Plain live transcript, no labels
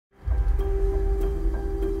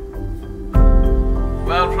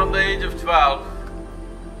From the age of 12,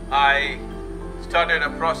 I started a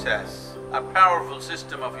process, a powerful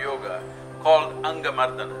system of yoga called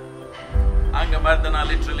Angamardana. Angamardana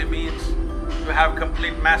literally means to have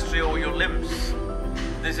complete mastery over your limbs.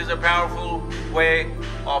 This is a powerful way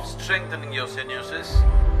of strengthening your sinuses.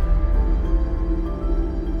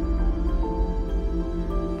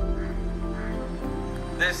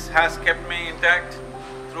 This has kept me intact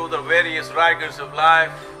through the various rigors of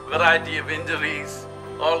life, variety of injuries,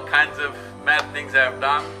 all kinds of mad things I have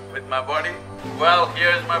done with my body. Well,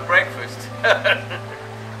 here's my breakfast.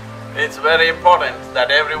 It's very important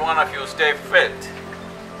that every one of you stay fit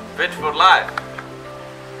for life.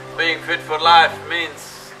 Being fit for life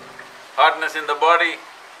means hardness in the body,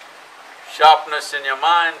 sharpness in your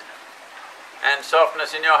mind, and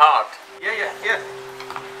softness in your heart. Yeah.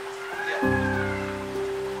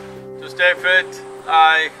 To stay fit,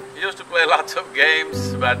 I used to play lots of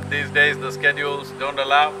games, but these days the schedules don't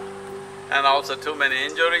allow, and also too many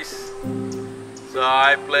injuries. So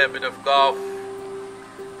I play a bit of golf,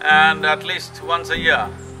 and at least once a year,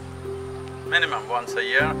 minimum once a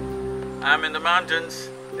year, I'm in the mountains,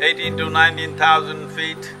 18 to 19,000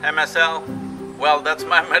 feet MSL. Well, that's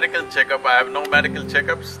my medical checkup. I have no medical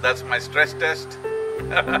checkups, that's my stress test.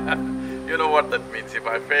 You know what that means, if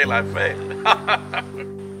I fail, I fail.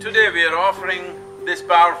 Today we are offering this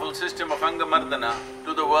powerful system of Angamardana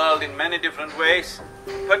to the world in many different ways.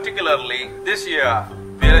 Particularly this year,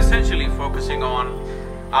 we are essentially focusing on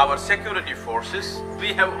our security forces.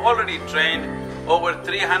 We have already trained over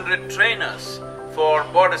 300 trainers for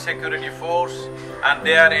border security force, and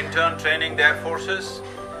they are in turn training their forces.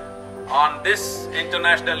 On this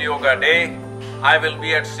International Yoga Day, I will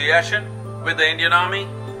be at Siachen with the Indian Army,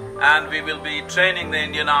 and we will be training the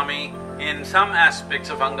Indian Army in some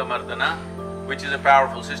aspects of Angamardana, which is a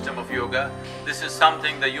powerful system of yoga. This is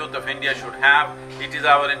something the youth of India should have. It is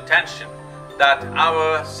our intention that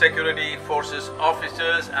our security forces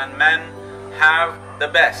officers and men have the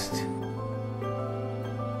best